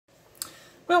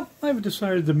Well, I've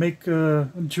decided to make a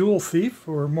Joule Thief,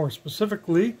 or more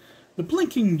specifically, the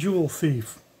blinking Joule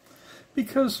Thief,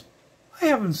 because I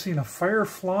haven't seen a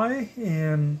Firefly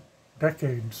in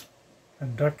decades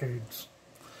and decades.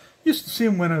 Used to see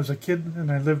them when I was a kid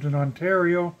and I lived in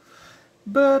Ontario,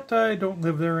 but I don't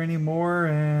live there anymore,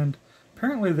 and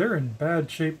apparently they're in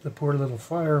bad shape, the poor little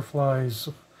Fireflies,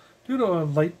 due to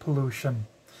light pollution.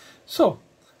 So,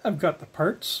 I've got the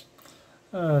parts.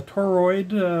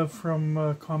 Toroid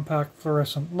from compact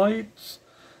fluorescent lights,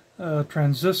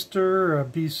 transistor, a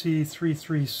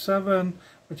BC337,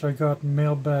 which I got in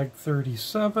mailbag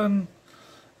 37.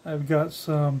 I've got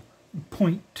some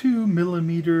 0.2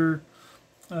 millimeter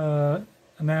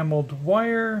enameled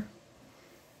wire,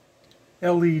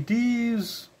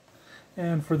 LEDs,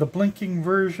 and for the blinking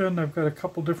version I've got a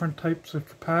couple different types of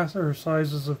capacitor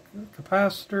sizes of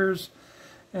capacitors,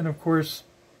 and of course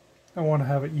I want to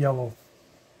have it yellow.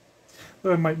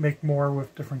 Though I might make more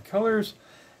with different colors.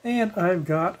 And I've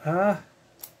got a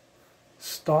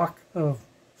stock of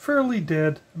fairly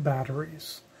dead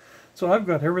batteries. So I've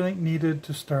got everything needed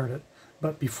to start it.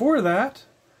 But before that,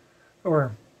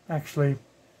 or actually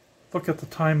look at the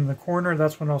time in the corner,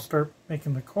 that's when I'll start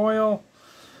making the coil.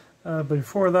 But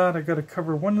before that I've got to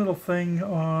cover one little thing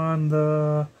on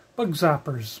the bug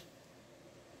zappers.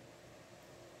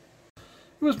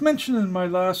 It was mentioned in my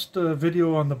last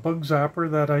video on the bug zapper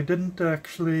that I didn't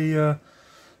actually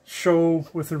show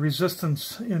with the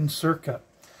resistance in circuit.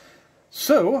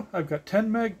 So I've got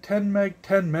 10 meg, 10 meg,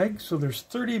 10 meg, so there's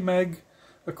 30 meg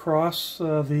across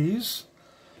these.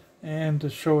 And to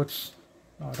show it's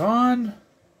not on,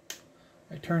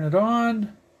 I turn it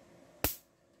on.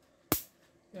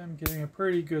 I'm getting a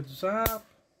pretty good zap.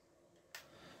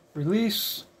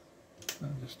 Release. I'll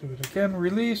just do it again.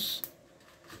 Release.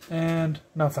 And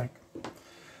nothing.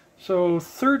 So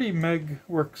 30 meg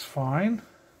works fine.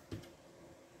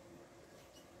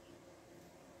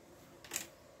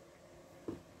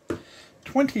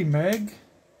 $20 meg.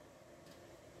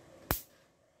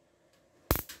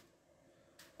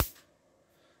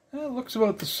 It looks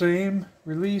about the same.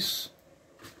 Release.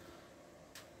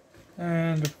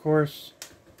 And of course,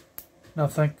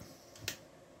 nothing.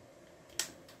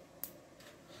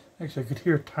 Actually, I could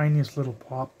hear tiniest little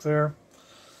pop there.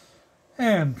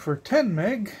 And for 10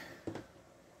 meg,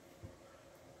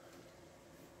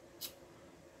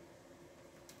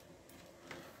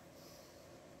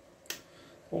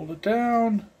 hold it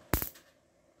down.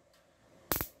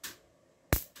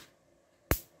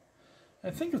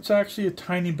 I think it's actually a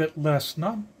tiny bit less,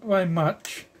 not by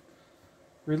much.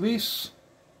 Release,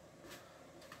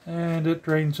 and it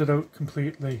drains it out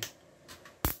completely.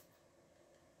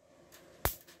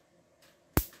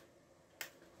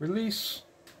 Release.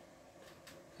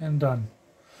 And done.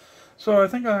 So I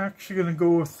think I'm actually going to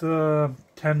go with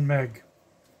 10 meg.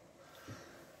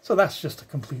 So that's just to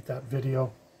complete that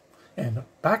video. And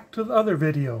back to the other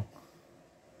video.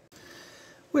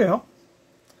 Well,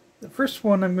 the first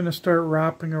one I'm going to start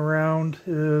wrapping around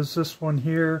is this one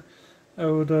here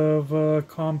out of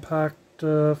compact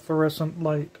fluorescent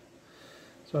light.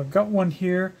 So I've got one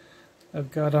here. I've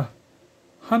got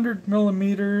 100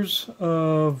 millimeters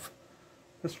of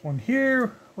this one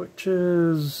here, which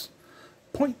is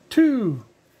 0.2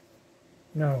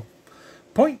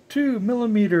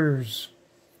 millimeters.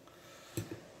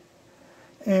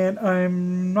 And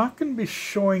I'm not going to be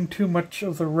showing too much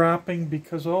of the wrapping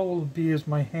because all will be is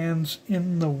my hands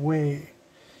in the way.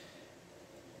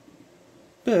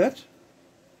 But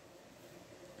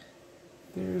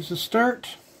there's a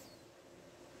start.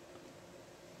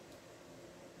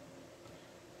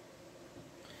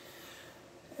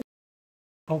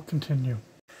 I'll continue.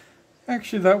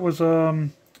 Actually, that was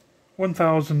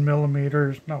 1,000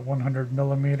 millimeters, not 100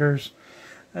 millimeters.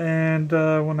 And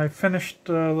when I finished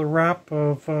the wrap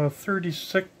of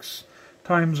 36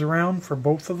 times around for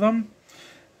both of them,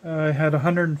 I had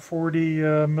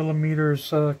 140 millimeters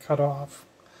cut off.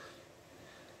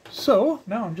 So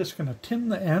now I'm just going to tin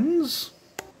the ends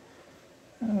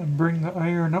and bring the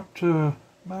iron up to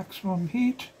maximum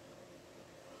heat.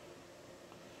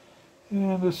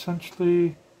 And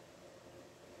essentially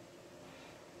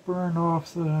burn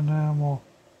off the enamel.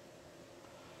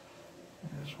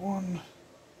 There's one.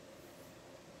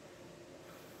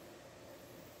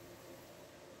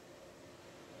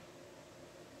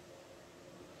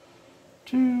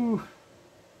 Two.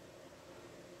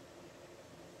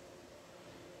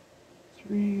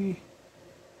 Three.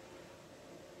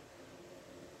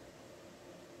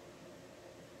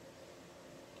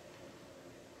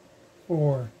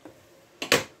 4.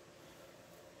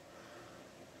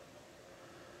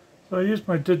 So I used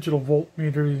my digital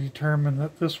voltmeter to determine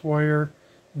that this wire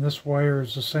And this wire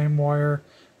is the same wire,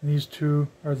 and these two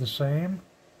are the same.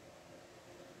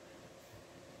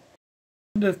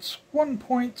 And it's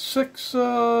 1.6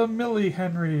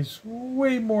 millihenries,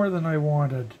 way more than I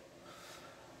wanted.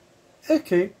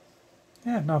 Okay,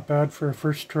 yeah, not bad for a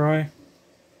first try.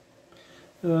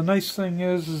 The nice thing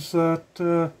is that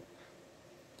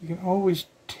you can always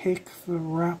take the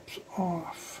wraps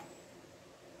off.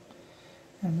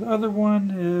 And the other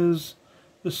one is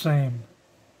the same.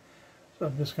 So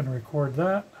I'm just going to record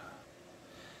that.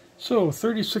 So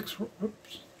 36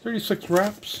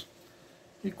 wraps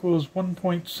equals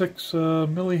 1.6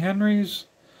 millihenries.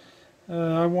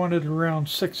 I wanted around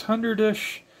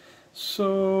 600-ish,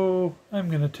 so I'm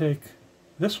going to take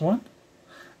this one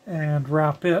and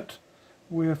wrap it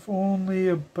with only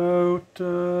about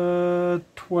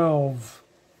 12.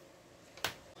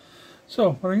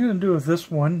 So what I'm going to do with this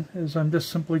one is I'm just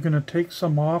simply going to take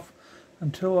some off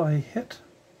until I hit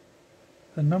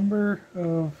the number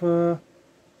of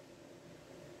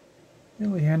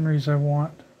millihenries I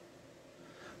want.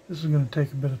 This is going to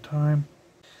take a bit of time.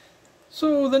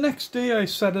 So the next day I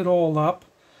set it all up.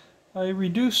 I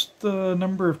reduced the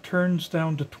number of turns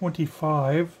down to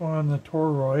 25 on the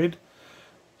toroid.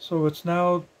 So it's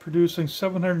now producing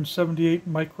 778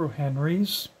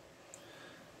 microhenries.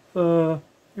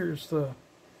 Here's the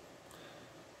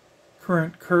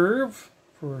current curve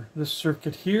for this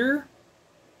circuit here.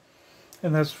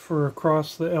 And that's for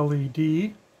across the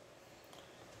LED.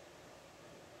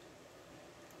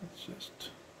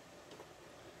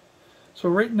 So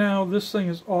right now this thing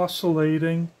is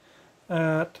oscillating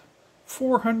at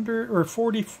 400 or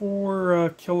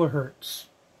 44 kilohertz.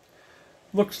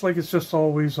 Looks like it's just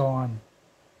always on.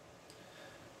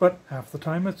 But half the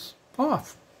time it's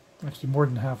off. Actually more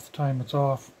than half the time it's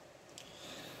off.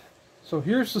 So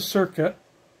here's the circuit.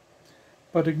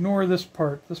 But ignore this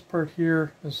part. This part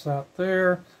here is that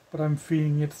there, but I'm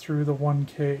feeding it through the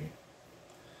 1K.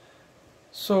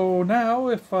 So now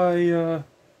if I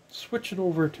switch it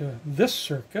over to this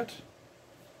circuit,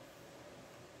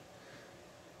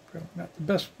 probably not the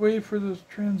best way for the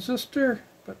transistor,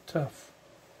 but tough.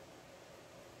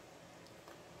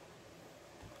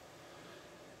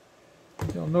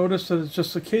 You'll notice that it's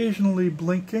just occasionally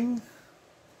blinking.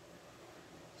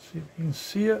 See if you can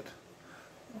see it.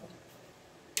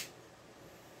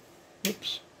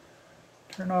 Oops.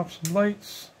 Turn off some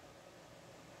lights.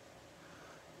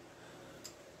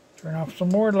 Turn off some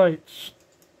more lights.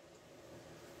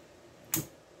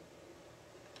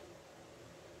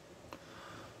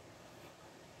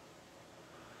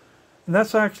 And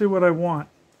that's actually what I want,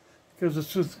 because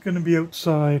it's just going to be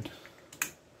outside.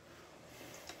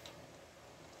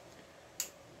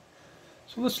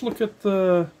 So let's look at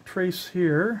the trace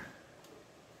here.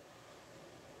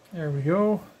 There we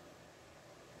go.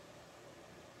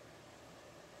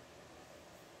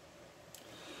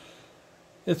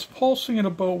 It's pulsing at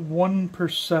about 1 per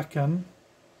second,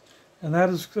 and that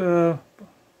is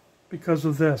because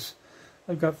of this.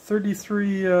 I've got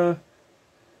 33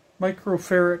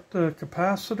 microfarad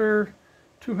capacitor,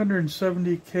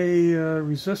 270K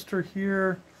resistor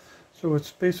here, so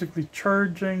it's basically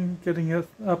charging, getting it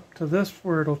up to this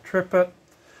where it'll trip it,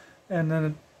 and then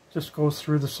it just goes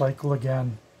through the cycle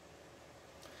again.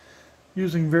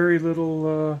 Using very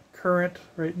little current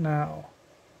right now.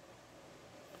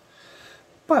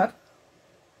 But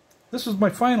this is my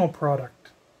final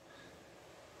product.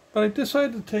 But I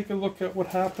decided to take a look at what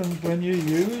happens when you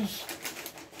use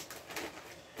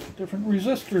different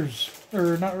resistors,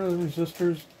 or not really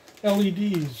resistors,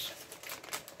 LEDs.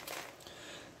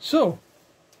 So,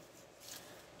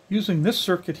 using this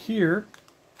circuit here,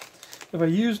 if I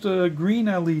used a green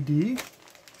LED,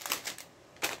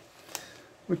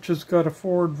 which has got a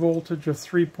forward voltage of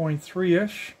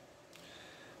 3.3-ish,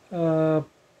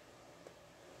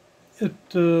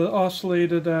 it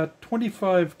oscillated at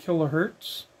 25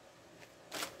 kilohertz.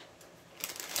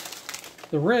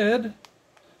 The red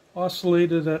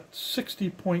oscillated at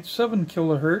 60.7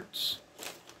 kilohertz.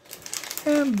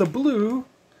 And the blue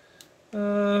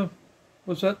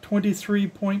was at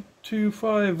 23.25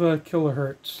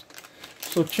 kilohertz.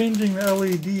 So changing the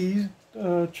LED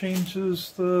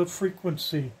changes the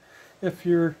frequency if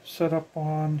you're set up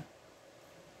on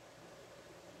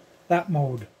that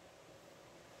mode.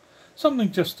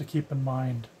 Something just to keep in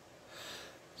mind.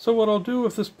 So what I'll do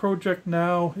with this project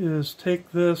now is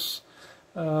take this,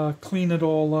 clean it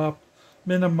all up,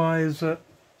 minimize it,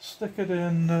 stick it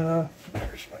in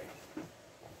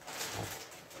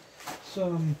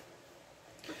some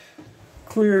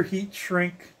clear heat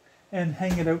shrink, and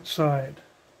hang it outside.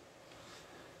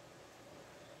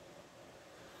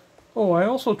 Oh, I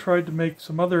also tried to make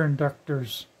some other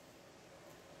inductors.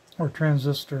 or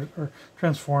transistor or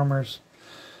transformers.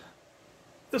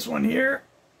 This one here,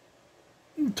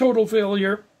 total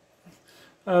failure.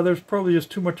 There's probably just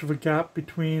too much of a gap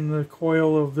between the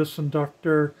coil of this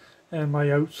inductor and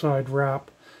my outside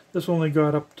wrap. This only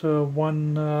got up to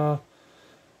 1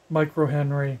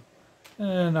 microhenry.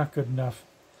 Not good enough.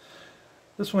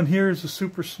 This one here is a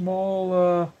super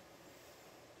small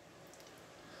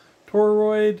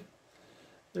toroid.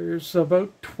 There's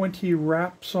about 20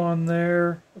 wraps on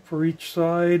there for each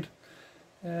side.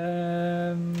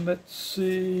 And let's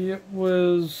see, it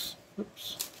was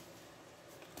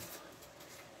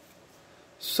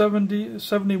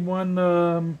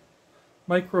 71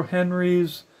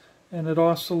 microhenries, and it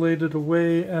oscillated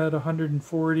away at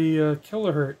 140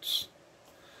 kilohertz.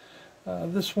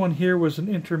 This one here was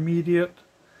an intermediate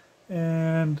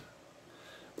and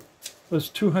was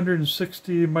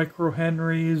 260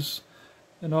 microhenries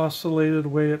and oscillated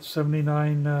away at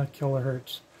 79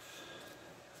 kilohertz.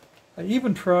 I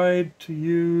even tried to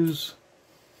use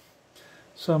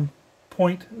some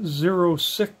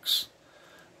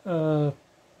 0.06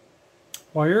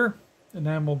 wire,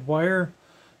 enameled wire.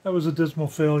 That was a dismal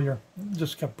failure. It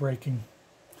just kept breaking.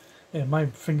 And my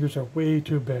fingers are way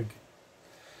too big.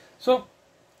 So,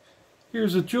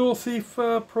 here's a Joule Thief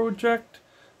project.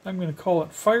 I'm going to call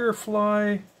it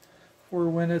Firefly for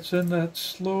when it's in that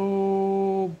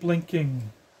slow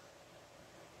blinking.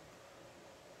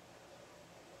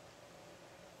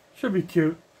 Should be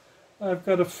cute. I've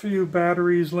got a few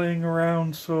batteries laying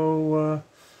around, so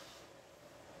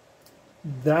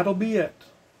that'll be it.